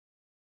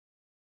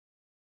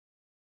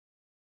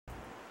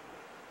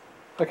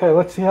Okay,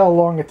 let's see how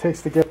long it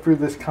takes to get through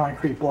this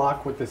concrete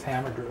block with this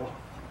hammer drill.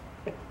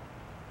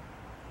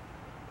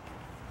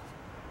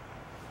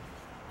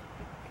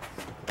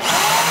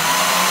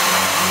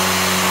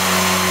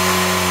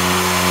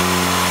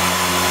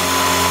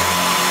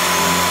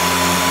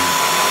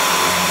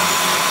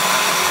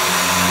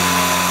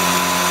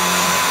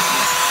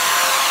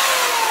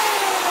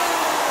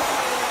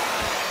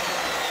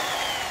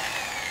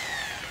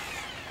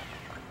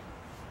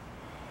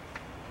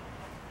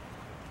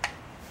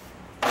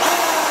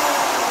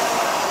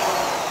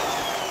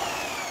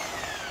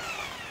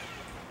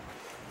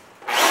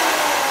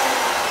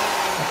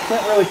 I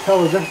can't really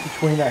tell the difference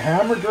between the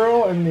hammer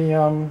drill and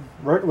the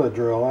regular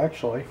drill,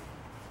 actually.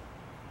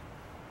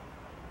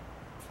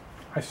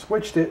 I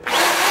switched it.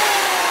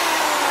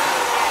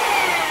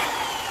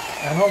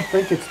 I don't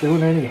think it's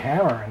doing any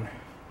hammering.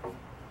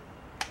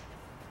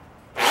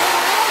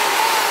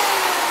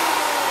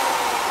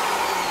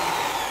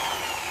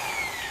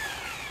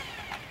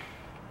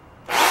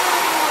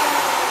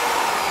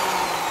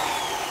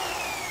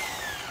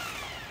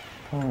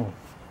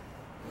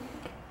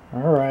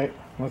 Alright,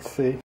 let's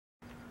see.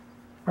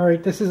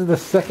 Alright, this is the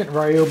second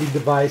Ryobi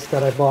device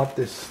that I bought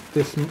this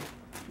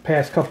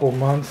past couple of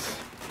months.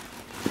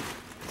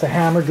 It's a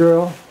hammer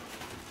drill,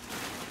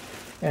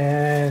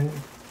 and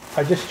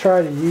I just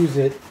tried to use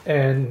it,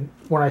 and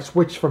when I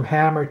switched from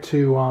hammer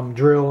to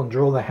drill and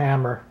drill the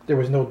hammer, there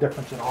was no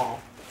difference at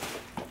all.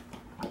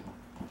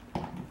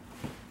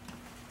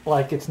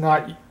 Like, it's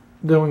not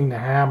doing the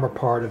hammer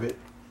part of it.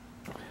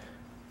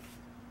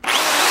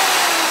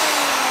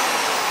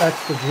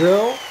 That's the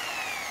drill.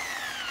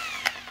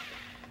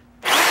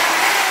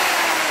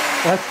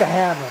 That's the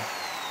hammer.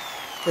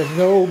 There's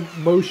no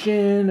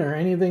motion or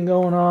anything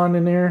going on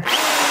in there.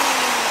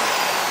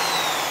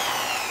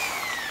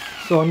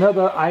 So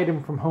another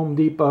item from Home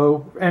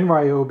Depot and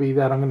Ryobi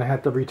that I'm going to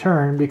have to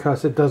return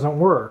because it doesn't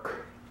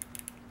work.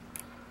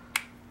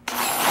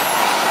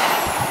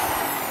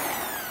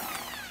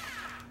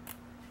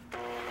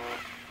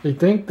 You'd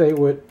think they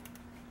would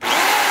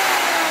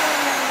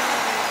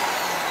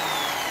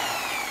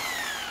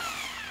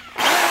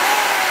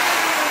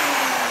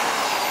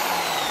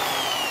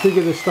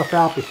figure this stuff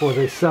out before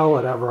they sell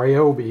it at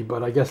Ryobi,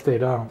 but I guess they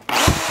don't.